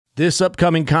This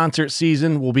upcoming concert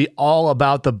season will be all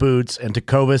about the boots, and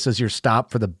Tecovas is your stop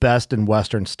for the best in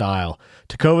Western style.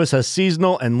 Tecovas has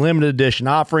seasonal and limited edition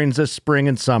offerings this spring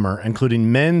and summer,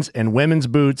 including men's and women's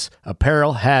boots,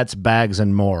 apparel, hats, bags,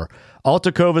 and more. All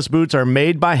Tecovas boots are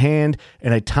made by hand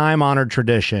in a time-honored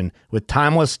tradition with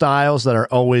timeless styles that are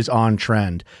always on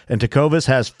trend. And Tecovas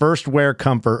has first wear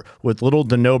comfort with little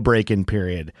to no break-in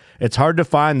period. It's hard to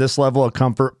find this level of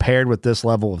comfort paired with this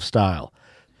level of style.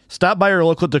 Stop by your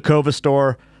local Tecovas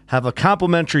store, have a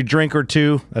complimentary drink or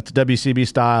two, that's WCB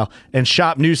style, and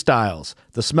shop new styles.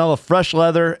 The smell of fresh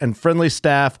leather and friendly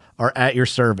staff are at your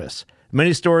service.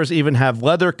 Many stores even have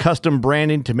leather custom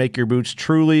branding to make your boots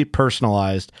truly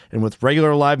personalized. And with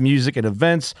regular live music and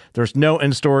events, there's no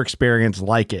in-store experience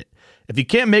like it. If you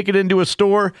can't make it into a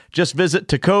store, just visit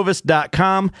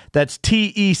tecovas.com. That's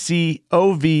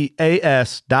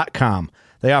TECOVAS.com.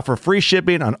 They offer free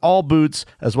shipping on all boots,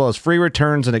 as well as free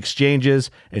returns and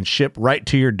exchanges, and ship right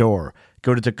to your door.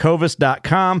 Go to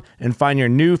tecovas.com and find your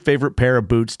new favorite pair of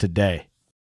boots today.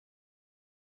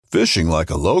 Fishing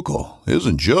like a local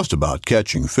isn't just about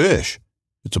catching fish.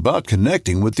 It's about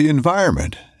connecting with the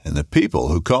environment and the people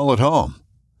who call it home.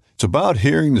 It's about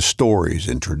hearing the stories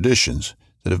and traditions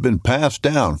that have been passed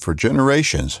down for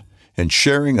generations and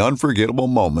sharing unforgettable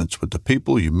moments with the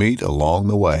people you meet along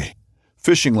the way.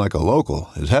 Fishing like a local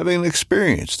is having an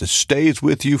experience that stays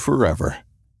with you forever.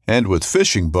 And with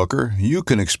Fishing Booker, you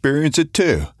can experience it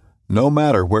too, no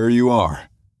matter where you are.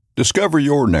 Discover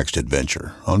your next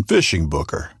adventure on Fishing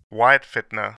Booker. Wyatt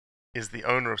Fettner is the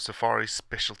owner of Safari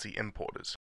Specialty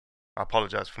Importers. I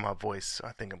apologize for my voice.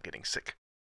 I think I'm getting sick.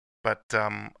 But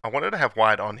I wanted to have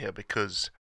Wyatt on here because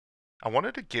I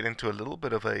wanted to get into a little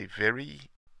bit of a very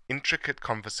intricate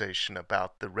conversation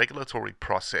about the regulatory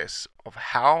process of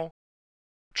how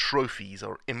trophies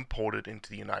are imported into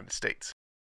the United States.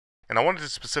 And I wanted to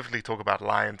specifically talk about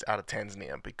lions out of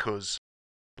Tanzania because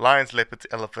lions, leopards,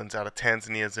 elephants out of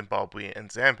Tanzania, Zimbabwe, and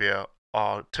Zambia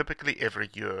are typically every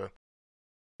year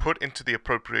put into the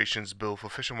appropriations bill for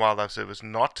Fish and Wildlife Service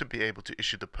not to be able to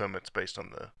issue the permits based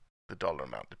on the dollar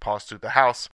amount. It passed through the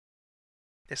House.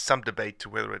 There's some debate to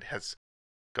whether it has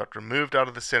got removed out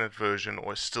of the Senate version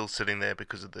or is still sitting there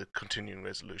because of the continuing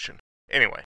resolution.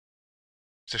 Anyway,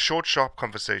 it's a short, sharp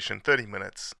conversation, 30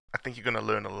 minutes. I think you're going to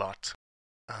learn a lot.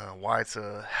 Wyatt's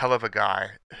a hell of a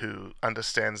guy who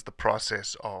understands the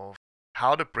process of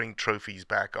how to bring trophies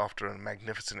back after a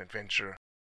magnificent adventure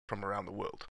from around the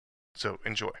world. So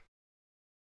enjoy.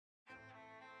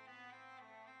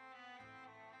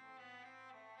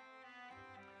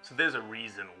 So there's a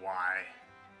reason why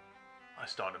I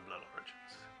started Blood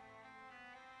Origins.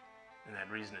 And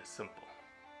that reason is simple.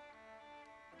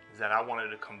 Is that I wanted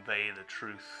to convey the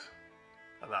truth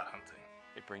about hunting.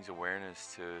 It brings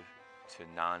awareness to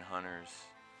non-hunters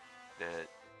that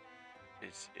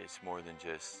it's more than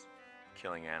just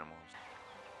killing animals.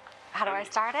 How do I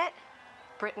start it?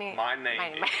 Brittany. My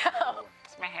name is...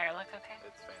 Does my hair look okay?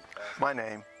 It's fantastic. My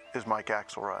name is Mike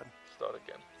Axelrod. Start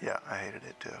again. Yeah, I hated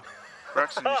it too.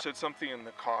 Braxton, you said something in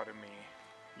the car to me.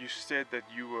 You said that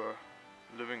you were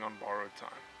living on borrowed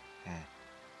time.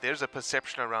 There's a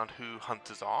perception around who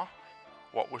hunters are,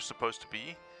 what we're supposed to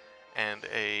be, and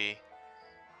a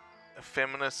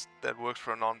feminist that works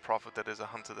for a non-profit that is a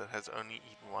hunter that has only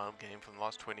eaten wild game for the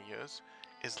last 20 years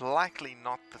is likely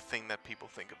not the thing that people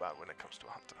think about when it comes to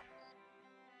a hunter.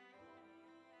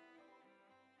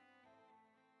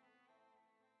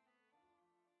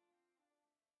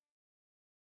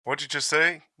 What'd you just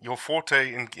say? Your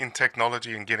forte in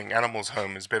technology and getting animals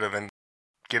home is better than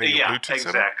getting a Bluetooth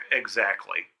set up?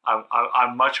 Exactly.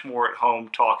 I'm much more at home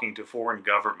talking to foreign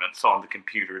governments on the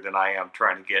computer than I am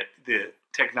trying to get the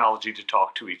technology to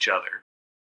talk to each other.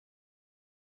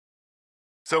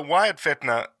 So Wyatt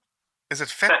Fettner, is it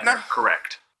Fettner?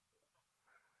 Correct.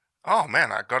 Oh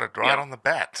man, I got it right on the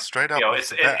bat, straight up.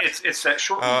 It's that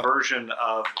shortened version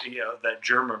of that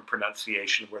German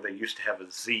pronunciation where they used to have a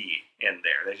Z in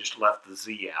there. They just left the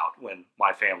Z out when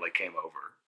my family came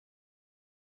over.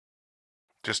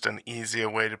 Just an easier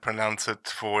way to pronounce it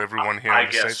for everyone here in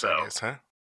the States, I guess, huh?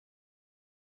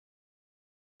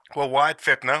 Well, Wyatt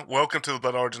Fettner, welcome to the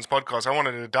Blood Origins podcast. I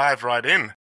wanted to dive right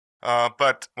in,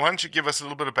 but why don't you give us a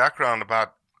little bit of background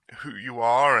about who you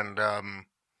are and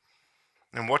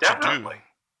what Definitely. you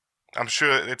do? I'm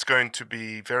sure it's going to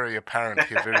be very apparent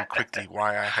here very quickly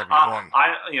why I have you on.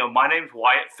 My name's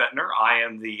Wyatt Fettner. I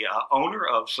am the owner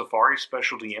of Safari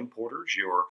Specialty Importers,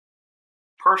 your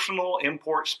personal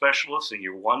import specialist and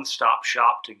your one-stop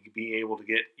shop to be able to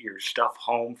get your stuff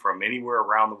home from anywhere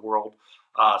around the world,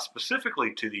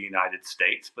 specifically to the United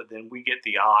States. But then we get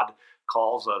the odd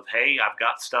calls of, hey, I've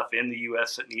got stuff in the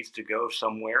U.S. that needs to go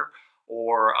somewhere,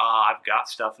 or I've got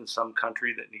stuff in some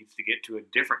country that needs to get to a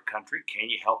different country. Can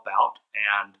you help out?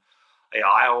 And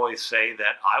I always say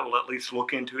that I will at least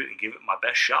look into it and give it my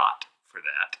best shot for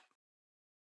that.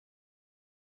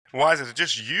 Why is it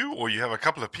just you, or you have a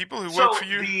couple of people who work for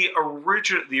you?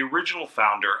 The original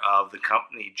founder of the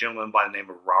company, a gentleman by the name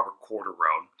of Robert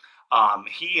Corderone,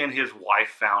 he and his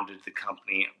wife founded the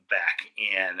company back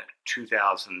in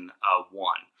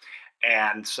 2001.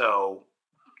 And so,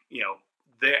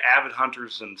 they're avid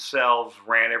hunters themselves,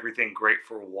 ran everything great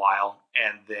for a while.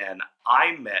 And then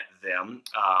I met them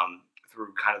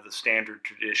through kind of the standard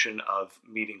tradition of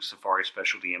meeting safari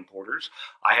specialty importers.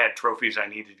 I had trophies I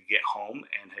needed to get home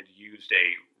and had used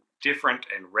a different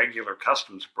and regular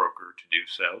customs broker to do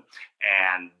so.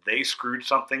 And they screwed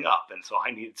something up. And so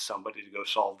I needed somebody to go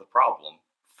solve the problem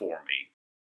for me.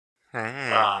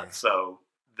 So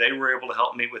they were able to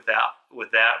help me with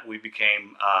that. We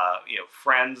became,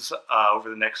 friends over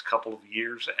the next couple of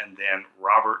years, and then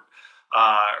Robert,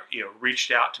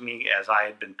 reached out to me as I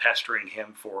had been pestering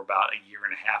him for about a year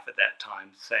and a half at that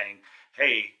time, saying,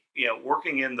 "Hey,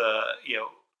 working in the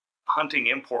hunting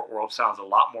import world sounds a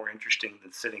lot more interesting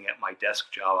than sitting at my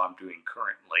desk job I'm doing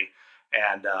currently."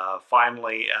 And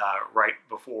finally, right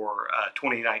before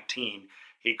 2019.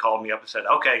 He called me up and said,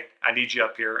 "Okay, I need you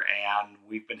up here," and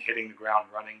we've been hitting the ground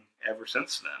running ever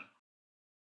since then.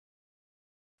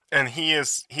 And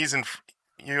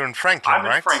you're in Franklin, I'm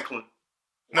right? in Franklin.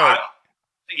 No,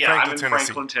 I'm in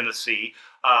Franklin, Tennessee.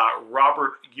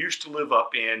 Robert used to live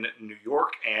up in New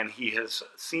York, and he has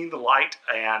seen the light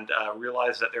and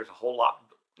realized that there's a whole lot,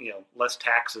 less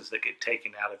taxes that get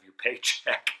taken out of your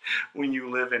paycheck when you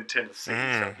live in Tennessee.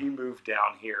 So he moved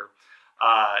down here.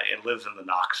 And lives in the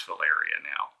Knoxville area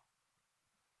now.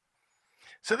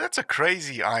 So that's a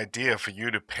crazy idea for you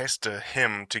to pester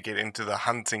him to get into the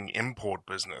hunting import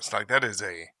business. Like, that is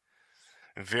a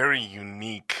very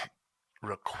unique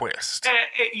request.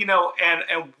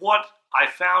 And what I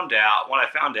found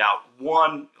out,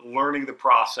 one, learning the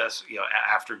process,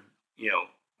 after,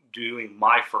 doing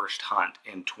my first hunt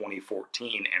in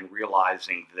 2014 and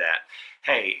realizing that,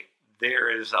 hey,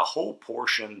 there is a whole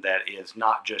portion that is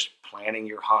not just planning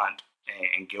your hunt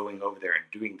and going over there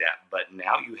and doing that, but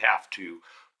now you have to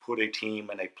put a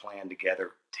team and a plan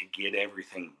together to get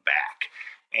everything back.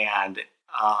 And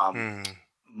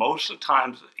most of the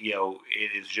times,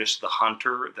 it is just the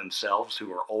hunter themselves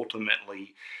who are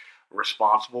ultimately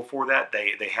responsible for that.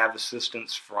 They have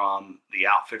assistance from the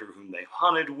outfitter whom they've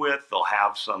hunted with. They'll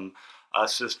have some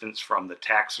assistance from the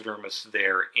taxidermist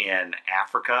there in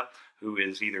Africa, who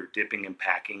is either dipping and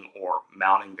packing or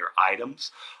mounting their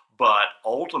items. But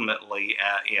ultimately,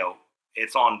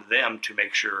 it's on them to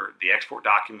make sure the export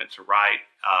documents are right.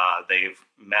 They've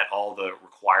met all the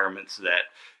requirements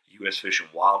that U.S. Fish and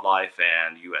Wildlife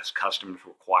and U.S. Customs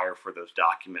require for those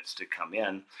documents to come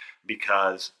in,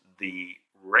 because a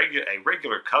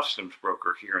regular customs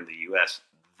broker here in the U.S.,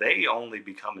 they only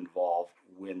become involved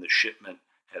when the shipment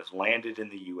has landed in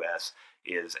the U.S.,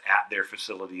 is at their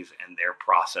facilities, and they're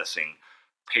processing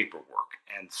paperwork.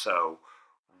 And so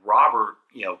Robert,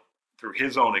 through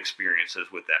his own experiences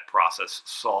with that process,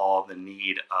 saw the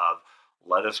need of,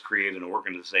 let us create an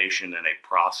organization and a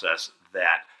process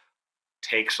that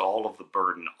takes all of the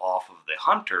burden off of the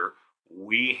hunter.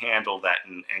 We handle that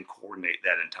and coordinate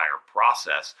that entire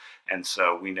process. And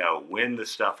so we know when the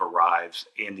stuff arrives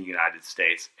in the United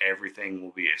States, everything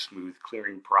will be a smooth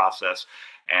clearing process,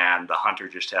 and the hunter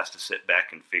just has to sit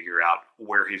back and figure out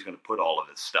where he's going to put all of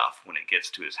his stuff when it gets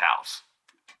to his house.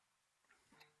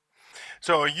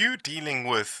 So are you dealing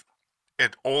with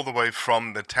it all the way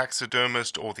from the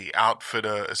taxidermist or the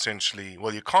outfitter, essentially?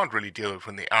 Well, you can't really deal with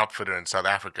from the outfitter in South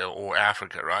Africa or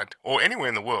Africa, right? Or anywhere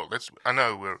in the world. I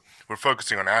know we're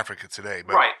focusing on Africa today,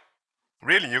 but right.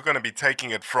 Really, you're going to be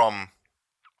taking it from.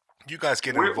 You guys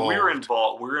get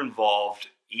involved. We're involved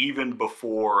even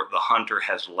before the hunter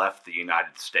has left the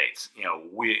United States.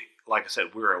 Like I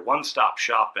said, we're a one-stop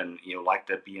shop, and like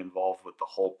to be involved with the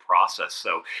whole process.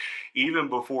 So even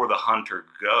before the hunter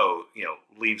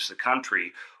leaves the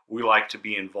country, we like to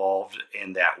be involved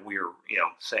in that. We're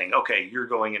saying, okay, you're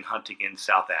going and hunting in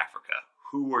South Africa.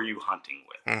 Who are you hunting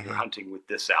with? Mm-hmm. You're hunting with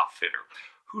this outfitter.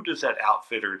 Who does that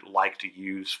outfitter like to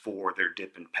use for their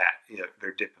dip and pack?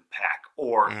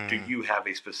 Or do you have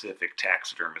a specific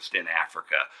taxidermist in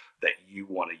Africa that you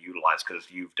want to utilize because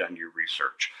you've done your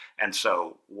research? And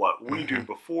so what we do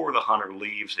before the hunter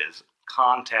leaves is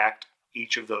contact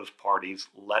each of those parties,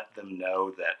 let them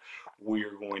know that we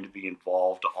are going to be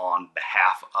involved on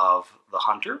behalf of the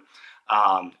hunter.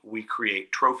 We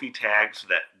create trophy tags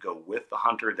that go with the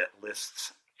hunter that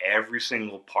lists every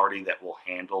single party that will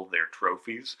handle their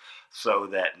trophies so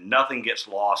that nothing gets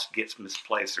lost, gets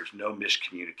misplaced. There's no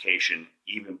miscommunication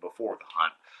even before the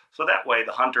hunt. So that way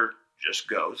the hunter just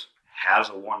goes, has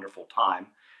a wonderful time,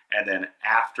 and then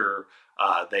after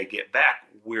they get back,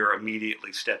 we're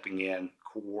immediately stepping in,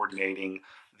 coordinating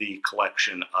the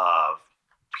collection of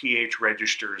PH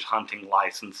registers, hunting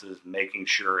licenses, making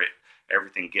sure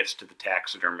everything gets to the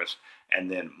taxidermist, and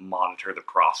then monitor the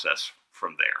process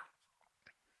from there.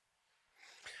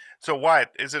 So,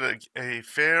 Wyatt, is it a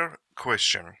fair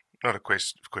question, not a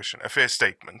question, a fair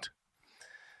statement,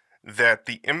 that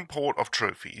the import of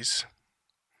trophies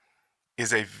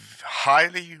is a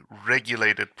highly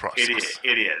regulated process?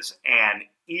 It is. And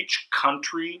each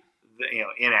country,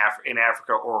 in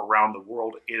Africa or around the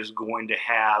world is going to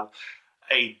have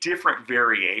a different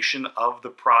variation of the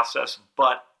process,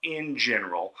 but in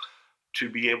general, to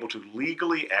be able to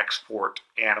legally export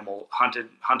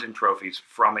hunted trophies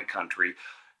from a country,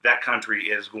 that country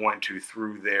is going to,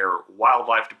 through their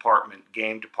wildlife department,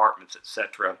 game departments,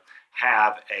 etc.,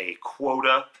 have a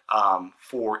quota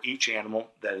for each animal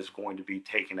that is going to be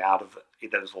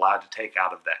that is allowed to take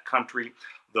out of that country.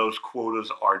 Those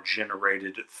quotas are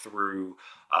generated through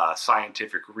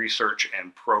scientific research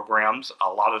and programs, a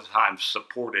lot of times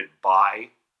supported by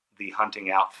the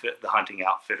hunting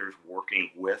outfitters working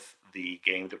with the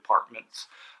game departments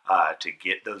to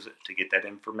get that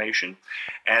information.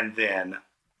 And then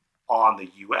on the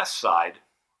U.S. side,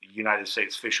 United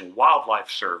States Fish and Wildlife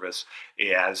Service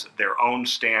has their own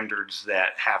standards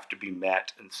that have to be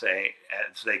met, and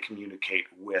as they communicate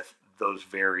with those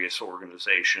various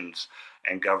organizations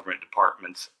and government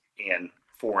departments in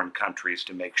foreign countries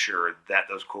to make sure that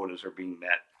those quotas are being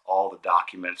met, all the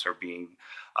documents are being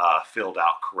filled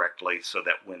out correctly, so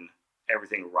that when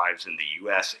everything arrives in the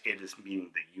U.S., it is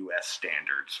meeting the U.S.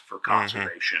 standards for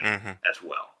conservation as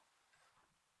well.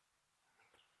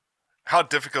 How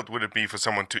difficult would it be for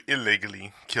someone to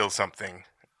illegally kill something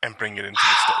and bring it into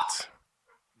the States?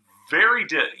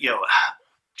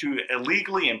 To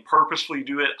illegally and purposely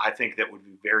do it, I think that would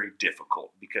be very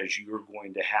difficult, because you're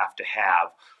going to have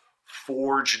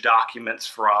forged documents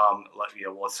from,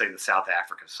 let's say the South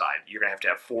Africa side. You're going to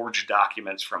have forged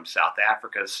documents from South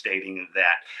Africa stating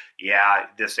that,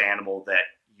 this animal that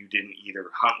you didn't either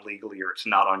hunt legally or it's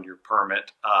not on your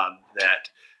permit that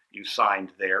you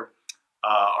signed there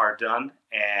are done.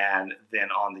 And then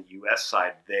on the U.S.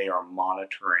 side, they are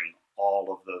monitoring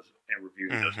all of those and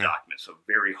reviewing those documents. So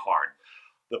very hard.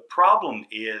 The problem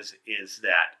is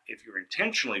that if you're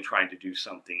intentionally trying to do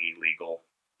something illegal,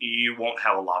 you won't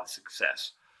have a lot of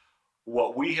success.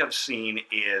 What we have seen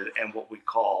is, and what we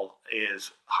call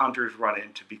is, hunters run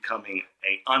into becoming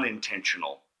an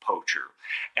unintentional poacher.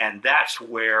 And that's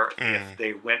where if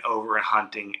they went over and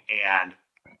hunting and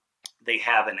they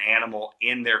have an animal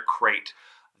in their crate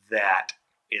that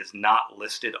is not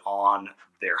listed on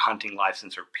their hunting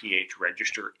license or PH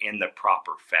register in the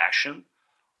proper fashion,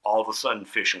 all of a sudden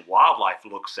Fish and Wildlife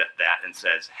looks at that and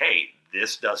says, hey,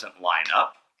 this doesn't line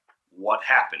up. What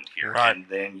happened here? Right. And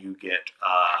then you get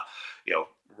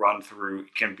run through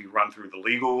the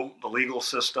legal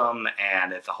system,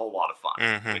 and it's a whole lot of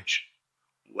fun. Which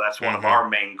that's one of our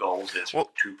main goals is to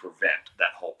prevent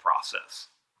that whole process.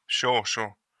 Sure.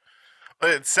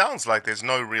 But it sounds like there's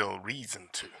no real reason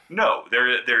to. No,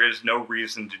 there is no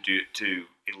reason to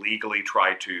illegally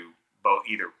try to both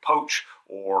either poach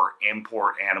or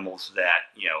import animals that,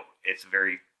 it's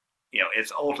very,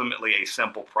 it's ultimately a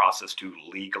simple process to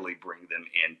legally bring them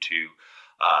into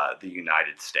the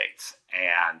United States.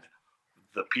 And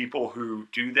the people who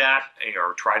do that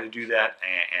or try to do that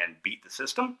and beat the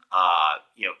system,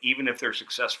 even if they're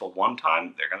successful one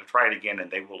time, they're going to try it again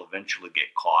and they will eventually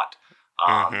get caught.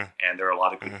 And there are a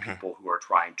lot of good people who are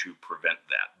trying to prevent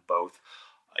that, both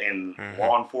in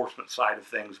law enforcement side of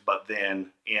things, but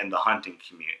then in the hunting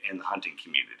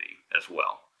community as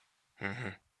well.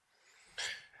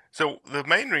 So the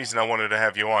main reason I wanted to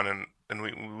have you on, and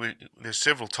we there's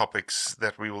several topics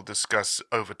that we will discuss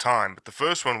over time, but the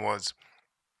first one was,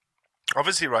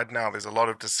 obviously right now there's a lot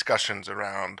of discussions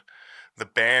around the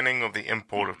banning of the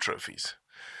import of trophies,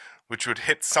 which would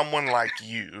hit someone like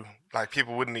you, like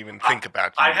people wouldn't even think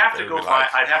about you. I'd have to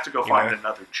go find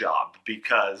another job,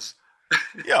 because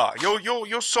yeah,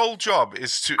 your sole job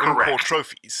is to import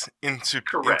trophies into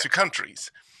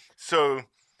countries. So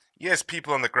yes,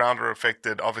 people on the ground are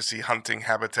affected. Obviously,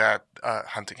 habitat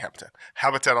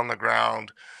on the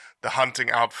ground, the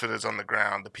hunting outfitters on the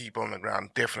ground, the people on the ground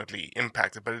definitely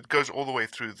impacted. But it goes all the way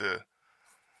through the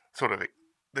sort of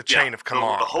the chain of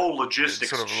command. The whole logistics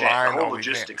sort of chain. The whole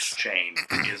logistics chain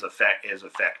is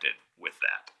affected with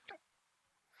that.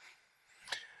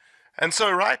 And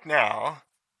so right now,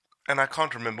 and I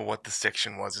can't remember what the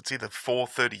section was, it's either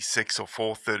 436 or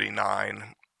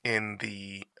 439 in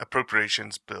the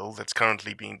appropriations bill that's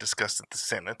currently being discussed at the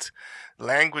Senate.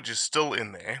 Language is still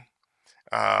in there,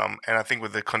 and I think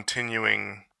with the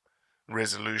continuing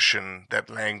resolution, that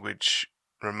language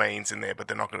remains in there, but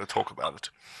they're not going to talk about it.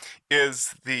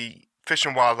 Is the Fish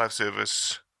and Wildlife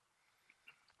Service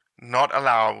they're not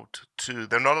allowed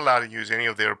to use any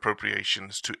of their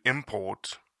appropriations to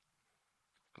import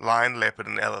lion, leopard,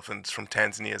 and elephants from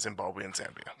Tanzania, Zimbabwe, and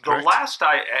Zambia. Correct? The last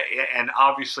and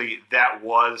obviously that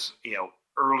was,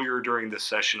 earlier during the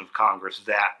session of Congress,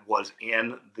 that was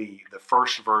in the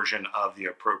first version of the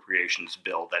appropriations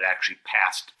bill that actually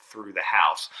passed through the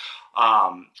House.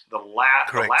 The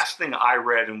last thing I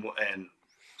read and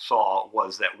saw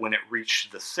was that when it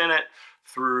reached the Senate,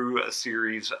 through a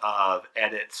series of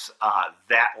edits,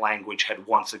 that language had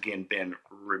once again been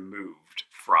removed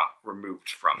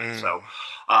from it. So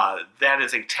that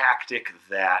is a tactic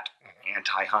that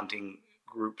anti-hunting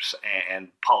groups and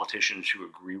politicians who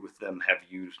agree with them have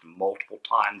used multiple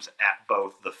times at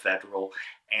both the federal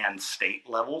and state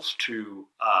levels to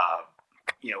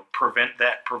prevent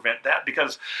that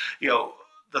because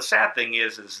the sad thing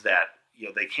is that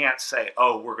they can't say,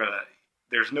 oh,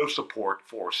 there's no support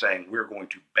for saying we're going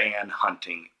to ban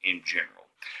hunting in general.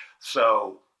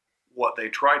 So what they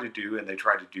try to do, and they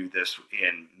try to do this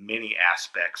in many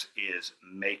aspects, is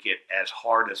make it as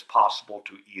hard as possible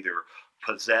to either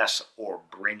possess or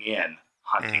bring in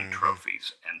hunting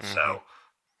trophies. And so,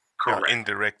 correct.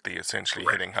 Indirectly, essentially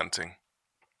hitting hunting.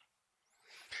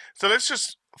 So let's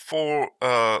just, for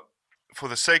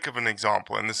the sake of an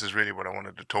example, and this is really what I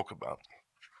wanted to talk about,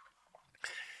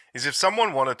 is if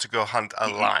someone wanted to go hunt a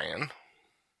lion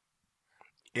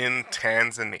in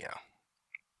Tanzania.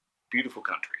 Beautiful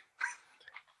country.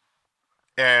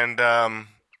 And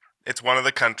it's one of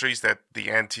the countries that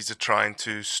the antis are trying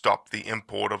to stop the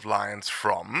import of lions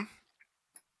from.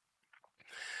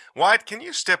 Wyatt, can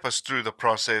you step us through the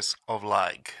process of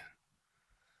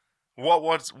what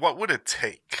would it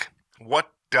take?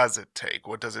 What does it take?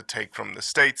 What does it take from the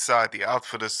state side, the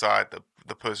outfitter side,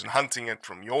 the person hunting it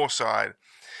from your side?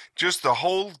 Just the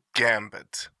whole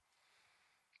gambit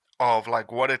of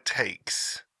what it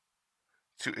takes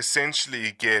to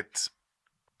essentially get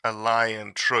a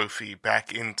lion trophy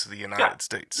back into the United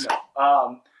States.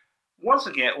 Once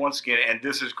again, and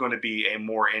this is going to be a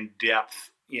more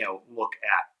in-depth, look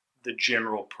at the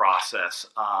general process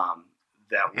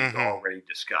that we've already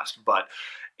discussed. But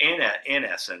in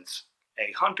essence,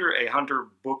 a hunter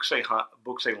books a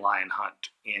lion hunt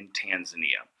in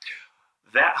Tanzania.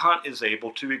 That hunt is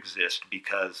able to exist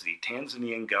because the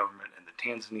Tanzanian government and the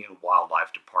Tanzanian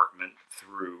Wildlife Department,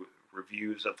 through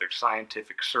reviews of their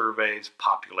scientific surveys,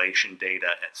 population data,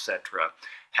 etc.,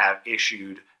 have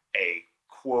issued a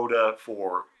quota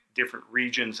for different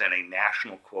regions and a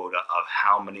national quota of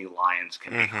how many lions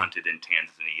can be hunted in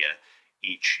Tanzania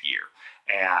each year.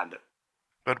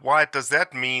 But Wyatt, does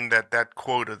that mean that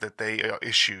quota that they are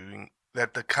issuing,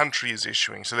 that the country is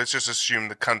issuing, so let's just assume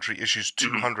the country issues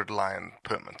 200 lion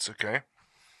permits, okay?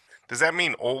 Does that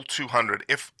mean all 200,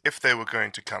 if they were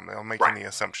going to come, I'm making the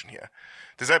assumption here,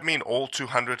 does that mean all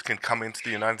 200 can come into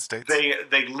the United States?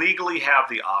 They legally have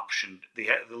the option. They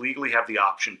legally have the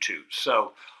option to.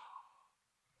 So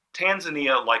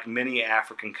Tanzania, like many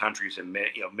African countries and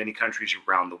many countries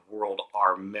around the world,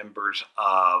 are members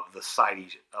of the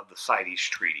CITES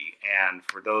Treaty. And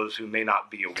for those who may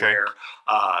not be aware,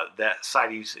 that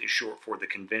CITES is short for the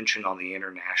Convention on the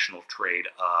International Trade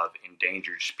of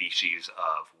Endangered Species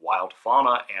of Wild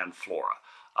Fauna and Flora.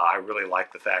 I really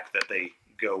like the fact that they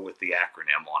go with the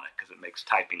acronym on it because it makes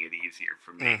typing it easier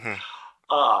for me.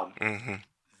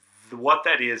 What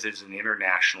that is an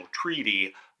international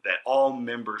treaty that all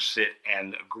members sit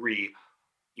and agree.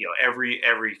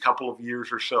 Every couple of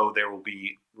years or so, there will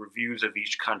be reviews of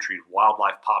each country's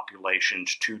wildlife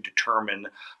populations to determine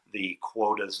the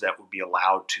quotas that would be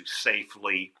allowed to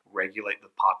safely regulate the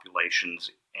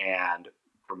populations and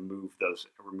remove those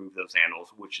animals,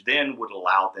 which then would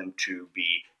allow them to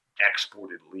be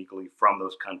exported legally from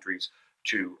those countries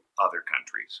to other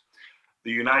countries.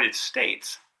 The United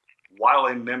States, while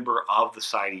a member of the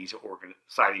CITES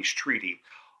Treaty,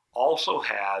 also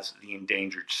has the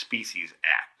Endangered Species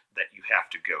Act that you have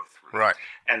to go through. Right.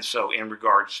 And so in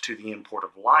regards to the import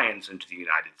of lions into the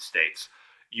United States,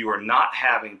 you are not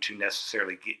having to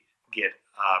necessarily get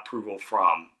approval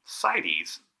from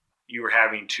CITES. You are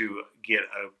having to get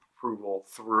approval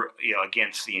through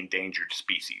against the Endangered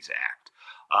Species Act.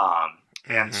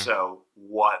 And so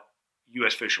what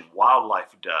U.S. Fish and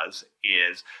Wildlife does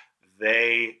is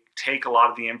they take a lot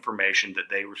of the information that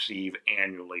they receive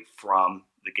annually from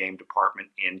the game department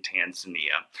in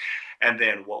Tanzania. And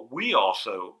then what we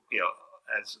also,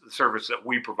 as the service that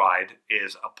we provide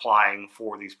is applying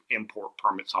for these import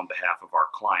permits on behalf of our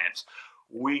clients.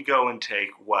 We go and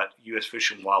take what U.S.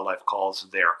 Fish and Wildlife calls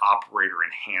their operator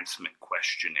enhancement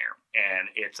questionnaire. And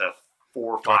it's a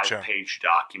 4 or 5 page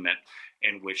document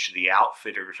in which the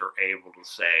outfitters are able to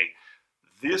say,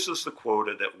 this is the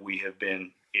quota that we have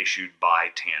been issued by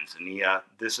Tanzania.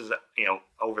 This is,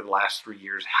 over the last 3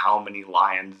 years, how many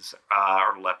lions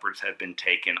or leopards have been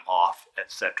taken off,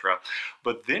 etc.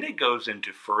 But then it goes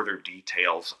into further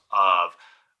details of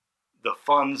the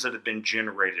funds that have been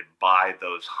generated by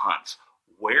those hunts.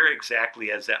 Where exactly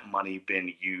has that money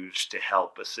been used to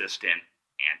help assist in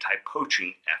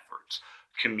anti-poaching efforts,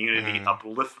 community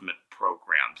upliftment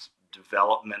programs,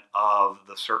 development of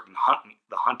the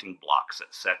hunting blocks,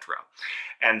 etc.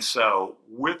 And so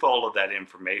with all of that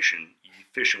information,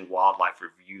 Fish and Wildlife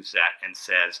reviews that and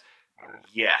says,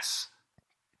 yes,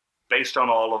 based on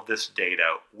all of this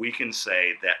data, we can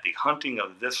say that the hunting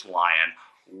of this lion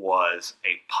was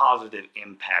a positive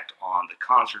impact on the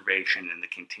conservation and the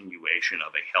continuation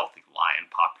of a healthy lion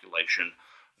population.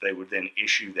 They would then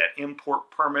issue that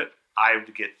import permit. I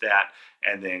would get that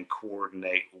and then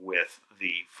coordinate with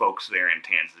the folks there in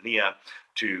Tanzania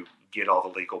to get all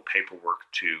the legal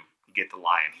paperwork to get the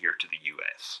lion here to the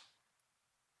U.S.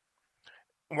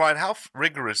 Wyatt, how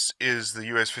rigorous is the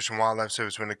U.S. Fish and Wildlife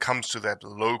Service when it comes to that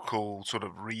local sort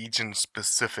of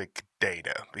region-specific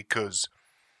data? Because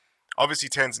obviously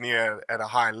Tanzania at a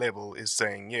high level is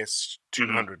saying, yes,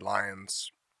 200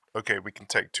 lions. Okay, we can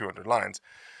take 200 lions.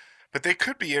 But there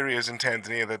could be areas in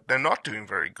Tanzania that they're not doing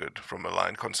very good from a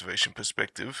lion conservation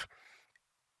perspective.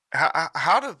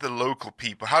 How do the local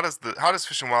people, how does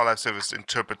Fish and Wildlife Service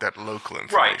interpret that local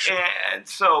information? Right, and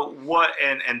so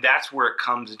and that's where it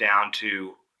comes down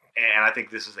to, and I think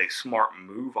this is a smart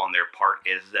move on their part,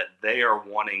 is that they are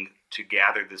wanting to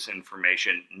gather this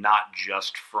information not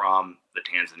just from the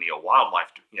Tanzania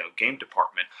Wildlife, Game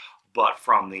Department, but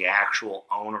from the actual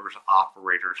owners,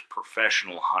 operators,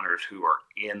 professional hunters who are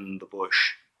in the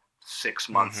bush 6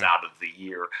 months out of the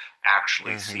year,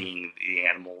 actually seeing the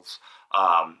animals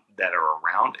that are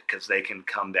around, because they can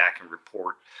come back and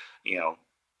report.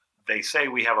 They say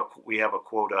we have a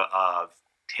quota of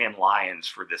 10 lions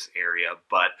for this area,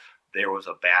 but there was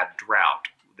a bad drought.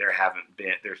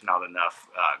 There's not enough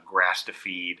grass to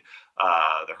feed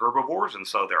the herbivores, and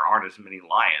so there aren't as many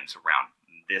lions around.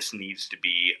 This needs to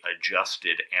be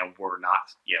adjusted, and we're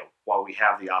not, while we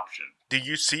have the option. Do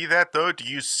you see that, though? Do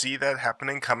you see that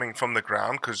happening coming from the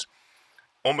ground? Because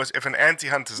almost if an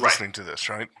anti-hunter is listening to this,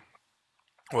 right,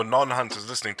 or non-hunters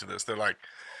listening to this, they're like,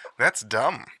 that's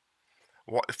dumb.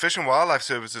 Fish and Wildlife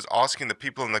Service is asking the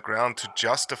people on the ground to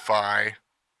justify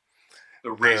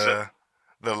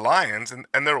the lions,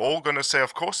 and they're all going to say,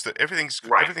 of course, that everything's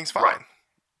fine. Right.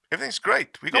 Everything's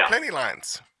great. We got plenty of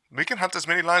lions. We can hunt as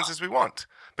many lions as we want.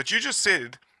 But you just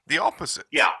said the opposite.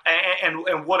 Yeah,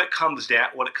 and what it comes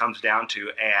down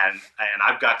to, and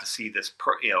I've got to see this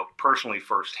personally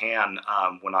firsthand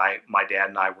when my dad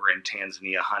and I were in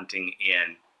Tanzania hunting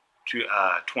in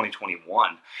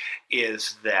 2021,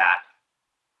 is that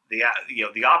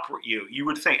you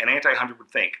would think an anti-hunter would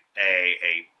think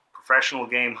a professional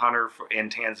game hunter in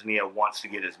Tanzania wants to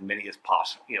get as many as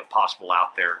possible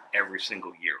out there every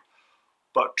single year.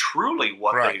 But truly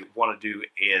what they want to do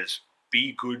is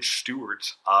be good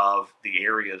stewards of the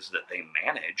areas that they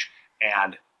manage.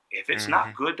 And if it's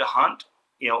not good to hunt,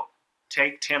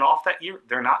 take 10 off that year,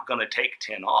 they're not going to take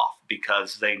 10 off,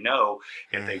 because they know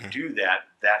if they do that,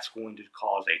 that's going to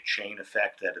cause a chain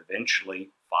effect that eventually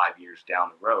 5 years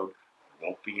down the road, there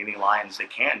won't be any lions they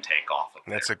can take off of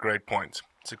there. That's a great point.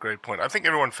 It's a great point. I think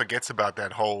everyone forgets about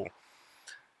that whole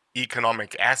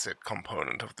economic asset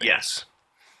component of things. Yes.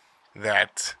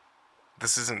 That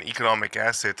this is an economic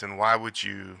asset, and why would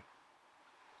you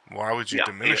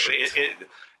diminish it?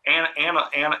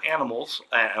 Animals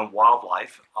and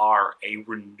wildlife are a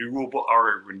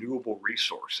renewable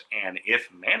resource, and if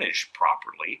managed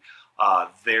properly,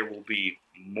 there will be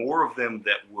more of them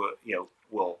that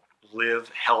will live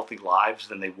healthy lives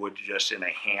than they would just in a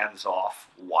hands-off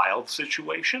wild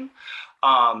situation,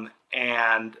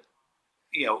 and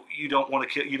you don't want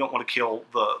to kill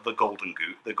the golden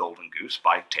goose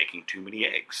by taking too many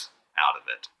eggs out of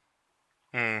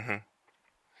it.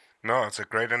 No, it's a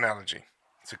great analogy.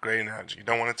 You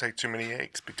don't want to take too many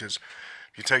eggs, because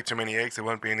if you take too many eggs, there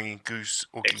won't be any goose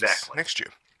or geese next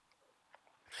year.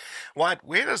 Wyatt,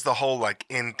 where does the whole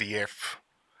NDF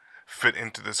fit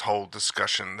into this whole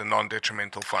discussion, the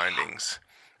non-detrimental findings?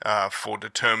 for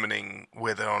determining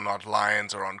whether or not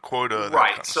lions are on quota. That Right.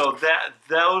 kind of So stuff.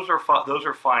 those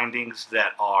are findings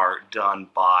that are done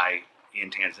in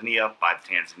Tanzania by the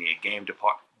Tanzania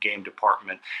Game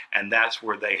Department, and that's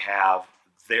where they have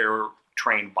their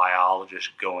trained biologists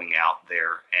going out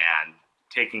there and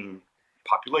taking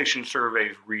population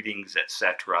surveys, readings,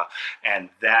 etc. And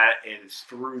that is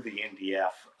through the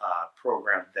NDF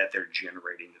program that they're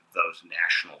generating those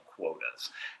national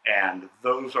quotas, and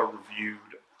those are reviewed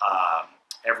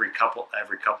every couple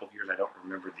of years. I don't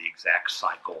remember the exact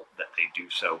cycle that they do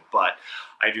so, but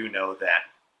I do know that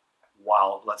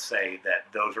while let's say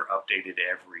that those are updated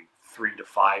every 3 to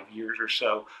 5 years or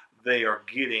so, they are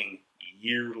getting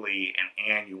yearly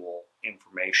and annual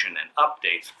information and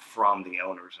updates from the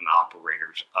owners and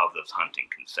operators of those hunting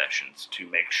concessions to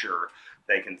make sure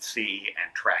they can see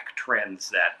and track trends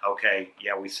that, okay,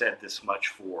 yeah, we said this much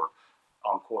for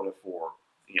on quota for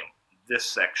this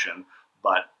section,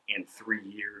 but in 3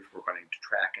 years we're going to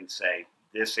track and say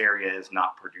this area is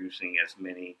not producing as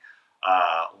many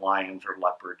lions or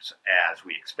leopards as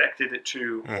we expected it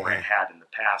to or it had in the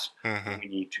past. We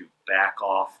need to back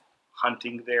off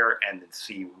hunting there and then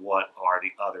see what are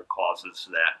the other causes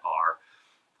that are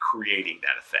creating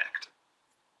that effect.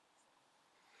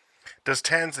 Does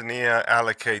Tanzania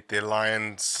allocate their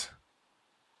lions?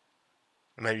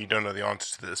 Maybe you don't know the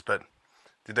answer to this, but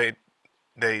do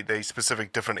they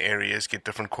specific different areas get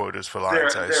different quotas for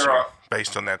lions? I assume,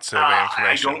 based on that survey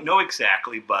information. I don't know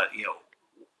exactly, but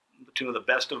to the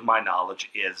best of my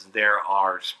knowledge, is there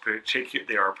are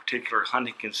particular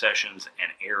hunting concessions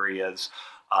and areas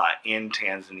in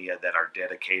Tanzania that are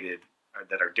dedicated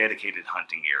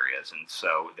hunting areas, and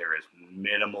so there is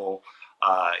minimal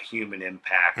human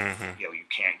impact. You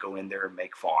can't go in there and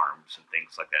make farms and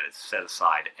things like that. It's set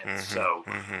aside, and so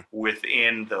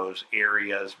within those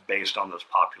areas, based on those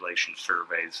population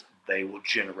surveys, they will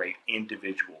generate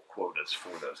individual quotas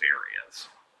for those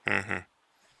areas.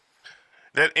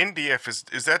 That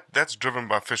NDF that's driven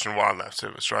by Fish and Wildlife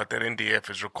Service, right? That NDF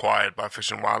is required by Fish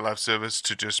and Wildlife Service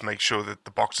to just make sure that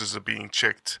the boxes are being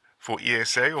checked for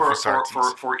ESA or for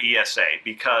CITES? For ESA,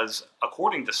 because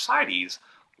according to CITES,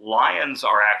 lions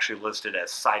are actually listed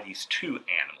as CITES 2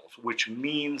 animals, which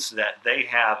means that they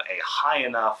have a high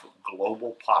enough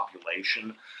global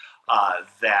population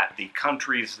that the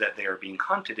countries that they are being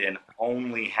hunted in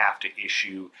only have to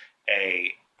issue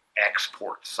a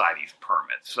export CITES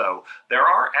permit. So there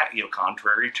are,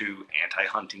 contrary to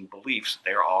anti-hunting beliefs,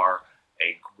 there are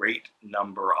a great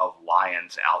number of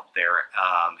lions out there,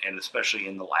 and especially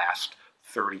in the last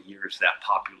 30 years, that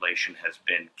population has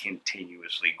been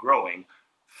continuously growing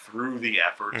through the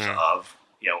efforts of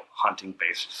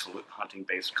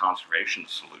hunting-based conservation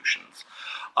solutions,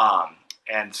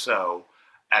 and so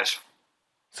as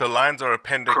So lions are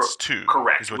Appendix 2,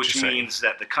 correct, is what which you're saying. means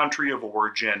that the country of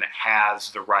origin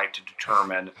has the right to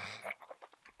determine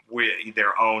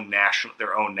their own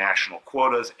national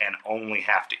quotas and only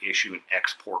have to issue an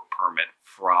export permit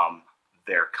from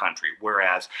their country,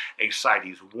 whereas a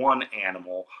CITES 1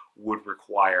 animal would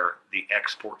require the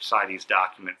export CITES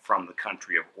document from the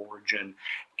country of origin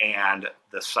and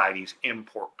the CITES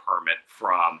import permit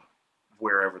from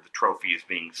wherever the trophy is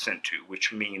being sent to,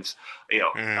 which means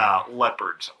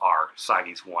leopards are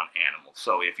CITES 1 animals.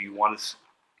 So if you want to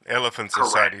Elephants are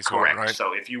CITES 1, right?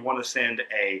 So if you want to send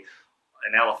an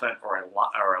elephant or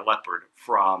a leopard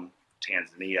from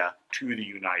Tanzania to the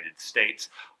United States,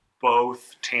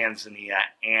 both Tanzania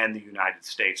and the United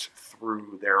States,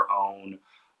 through their own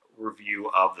review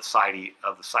of the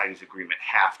CITES agreement,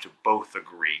 have to both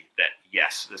agree that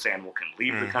yes, this animal can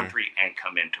leave the country and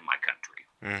come into my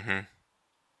country.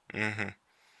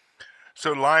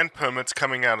 So lion permits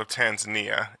coming out of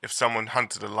Tanzania, if someone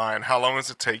hunted a lion, how long is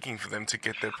it taking for them to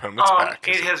get their permits back?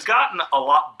 It has gotten a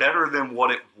lot better than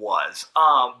what it was.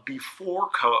 Before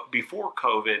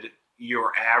COVID,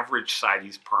 your average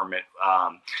CITES permit,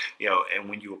 and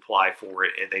when you apply for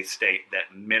it, they state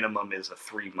that minimum is a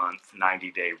 3-month,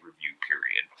 90-day review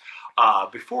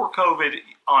period. Before COVID,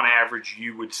 on average,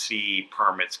 you would see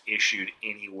permits issued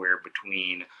anywhere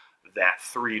between that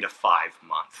 3 to 5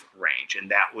 month range,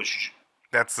 and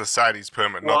that's the CITES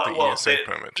permit, not the ESA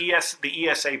permit. The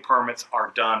ESA permits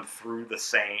are done through the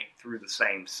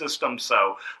same system,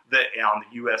 so that on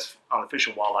the Fish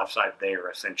and Wildlife side, they are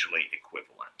essentially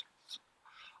equivalent.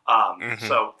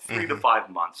 So 3 to 5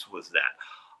 months was that.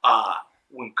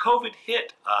 When COVID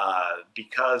hit,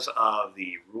 because of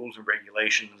the rules and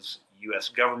regulations U.S.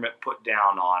 government put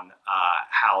down on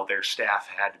how their staff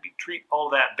had to be treated,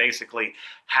 all that, basically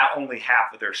only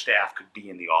half of their staff could be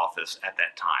in the office at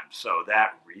that time. So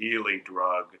that really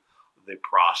drug the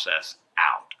process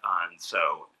out. And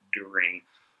so during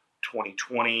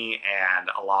 2020 and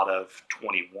a lot of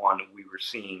 21, we were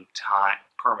seeing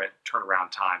permit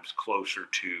turnaround times closer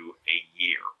to a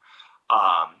year.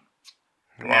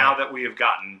 Now that we have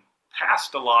gotten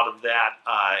past a lot of that,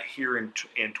 here in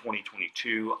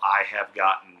 2022, I have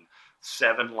gotten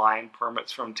 7 lion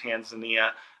permits from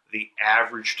Tanzania. The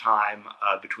average time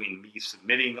between me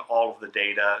submitting all of the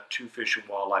data to Fish and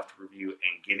Wildlife to review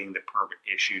and getting the permit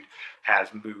issued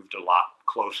has moved a lot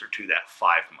closer to that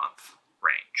 5-month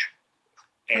range.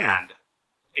 And,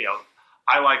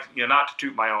 I like, not to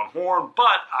toot my own horn,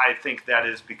 but I think that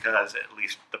is because at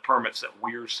least the permits that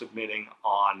we're submitting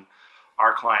on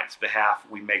our client's behalf,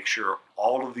 we make sure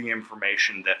all of the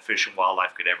information that Fish and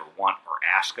Wildlife could ever want or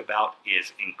ask about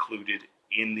is included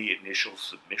in the initial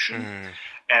submission.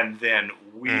 And then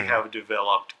we have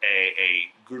developed a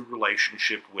good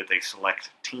relationship with a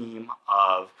select team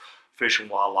of Fish and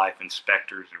Wildlife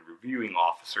inspectors and reviewing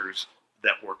officers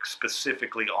that work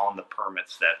specifically on the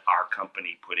permits that our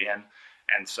company put in.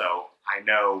 And so I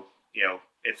know,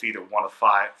 it's either one of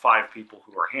five people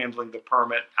who are handling the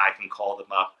permit. I can call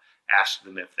them up, ask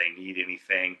them if they need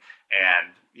anything,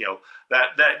 and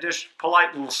that just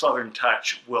polite little Southern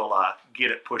touch will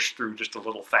get it pushed through just a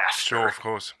little faster. Sure, of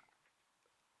course.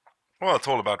 Well, it's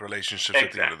all about relationships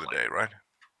at the end of the day, right?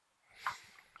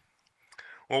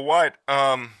 Well, Wyatt,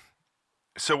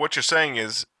 so what you're saying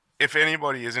is, if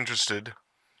anybody is interested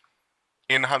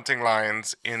in hunting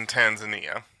lions in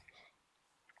Tanzania,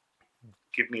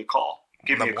 give me a call.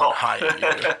 Hire you.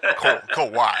 Call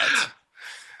Wyatt.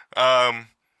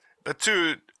 But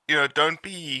 2, don't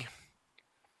be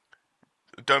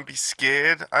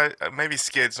scared. Maybe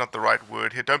scared's not the right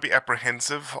word here. Don't be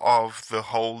apprehensive of the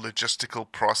whole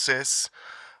logistical process,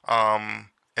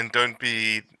 and don't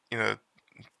be,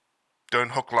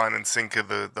 don't hook, line, and sinker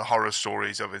the horror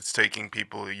stories of it's taking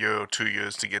people a year or 2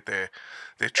 years to get their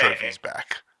trophies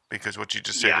back, because what you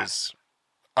just said is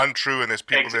untrue, and there's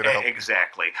people there to help.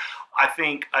 Exactly. I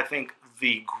think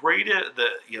the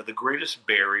greatest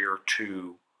barrier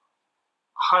to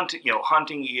hunting,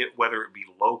 whether it be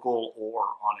local or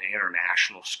on an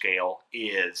international scale,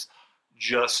 is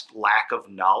just lack of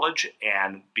knowledge.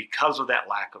 And because of that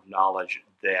lack of knowledge,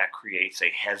 that creates a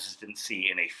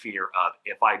hesitancy and a fear of,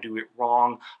 if I do it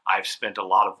wrong, I've spent a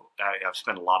lot of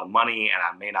money and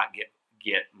I may not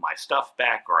get my stuff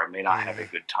back, or I may not have a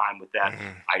good time with that.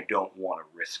 I don't want to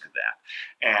risk that.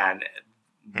 And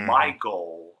my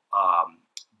goal,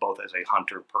 both as a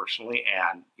hunter personally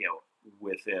and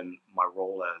within my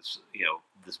role as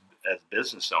as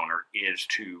business owner, is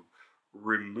to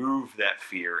remove that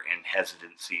fear and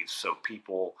hesitancy, so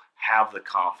people have the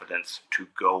confidence to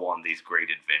go on these great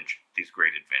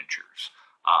adventures.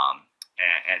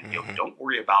 Don't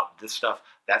worry about this stuff.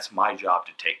 That's my job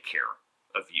to take care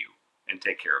of you and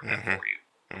take care of that for you.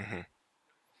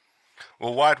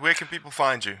 Well, Wyatt, where can people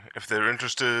find you if they're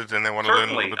interested and they want to learn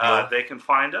a little bit more? They can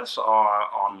find us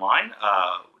online,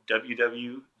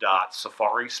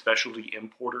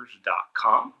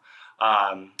 www.safarispecialtyimporters.com.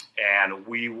 And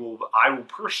I will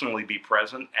personally be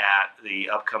present at the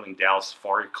upcoming Dallas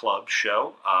Safari Club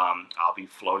show. I'll be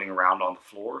floating around on the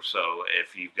floor. So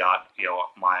if you've got,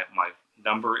 my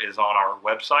number is on our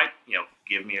website,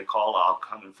 give me a call. I'll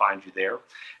come and find you there.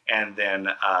 And then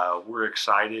we're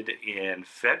excited in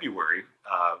February.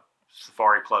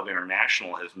 Safari Club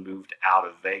International has moved out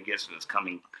of Vegas and is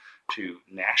coming to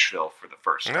Nashville for the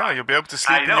first time. Yeah, you'll be able to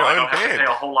sleep in your own bed. I don't have to pay a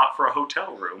whole lot for a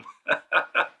hotel room.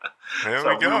 There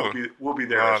we go. We'll be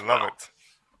there as well.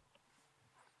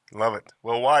 Love it.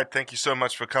 Well, Wyatt, thank you so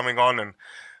much for coming on,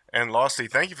 and lastly,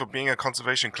 thank you for being a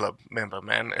Conservation Club member,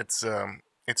 man. It's a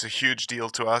huge deal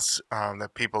to us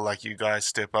that people like you guys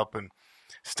step up and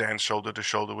stand shoulder to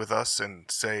shoulder with us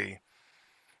and say,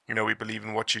 we believe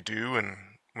in what you do and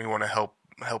we want to help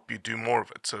you do more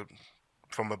of it. So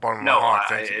from the bottom of my heart,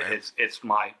 thank you, man. It's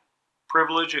my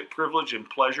privilege and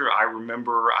pleasure. I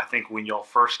remember, I think when y'all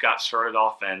first got started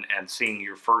off and seeing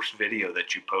your first video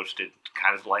that you posted,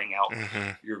 kind of laying out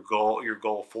your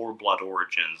goal for Blood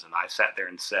Origins, and I sat there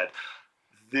and said,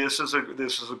 this is a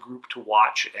group to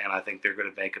watch, and I think they're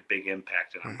going to make a big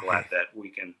impact, and I'm glad that we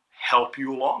can help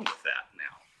you along with that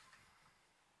now.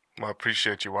 Well, I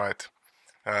appreciate you, Wyatt.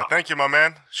 Thank you, my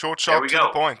man. Short, sharp, to the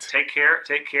point. Take care,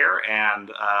 and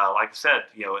like I said,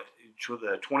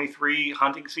 the 23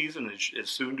 hunting season is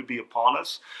soon to be upon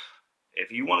us.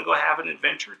 If you want to go have an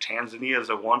adventure, Tanzania is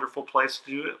a wonderful place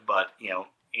to do it, but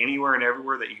anywhere and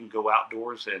everywhere that you can go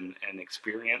outdoors and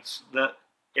experience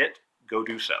it, go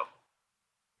do so.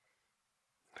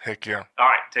 Heck yeah. All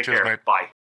right, take care. Mate. Bye.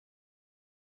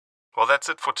 Well, that's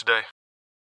it for today.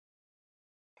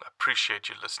 I appreciate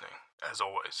you listening, as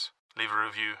always. Leave a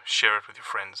review, share it with your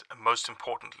friends, and most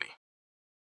importantly,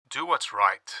 do what's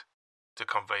right to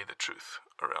convey the truth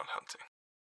around hunting.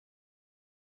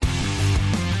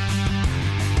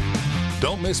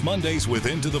 Don't miss Mondays with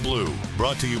Into the Blue,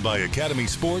 brought to you by Academy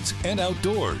Sports and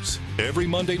Outdoors. Every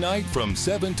Monday night from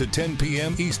 7 to 10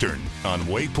 p.m. Eastern on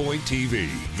Waypoint TV,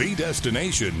 the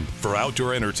destination for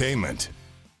outdoor entertainment.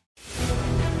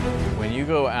 When you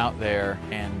go out there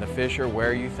and the fish are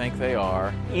where you think they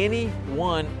are, any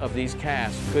one of these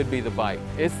casts could be the bite.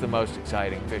 It's the most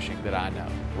exciting fishing that I know,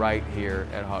 right here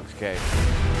at Hawks Cave.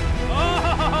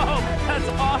 Oh, that's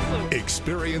awesome!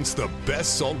 Experience the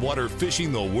best saltwater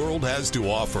fishing the world has to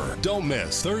offer. Don't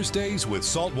miss Thursdays with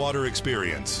Saltwater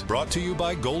Experience, brought to you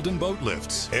by Golden Boat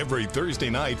Lifts. Every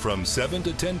Thursday night from 7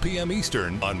 to 10 p.m.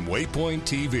 Eastern on Waypoint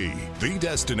TV, the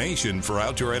destination for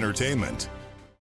outdoor entertainment.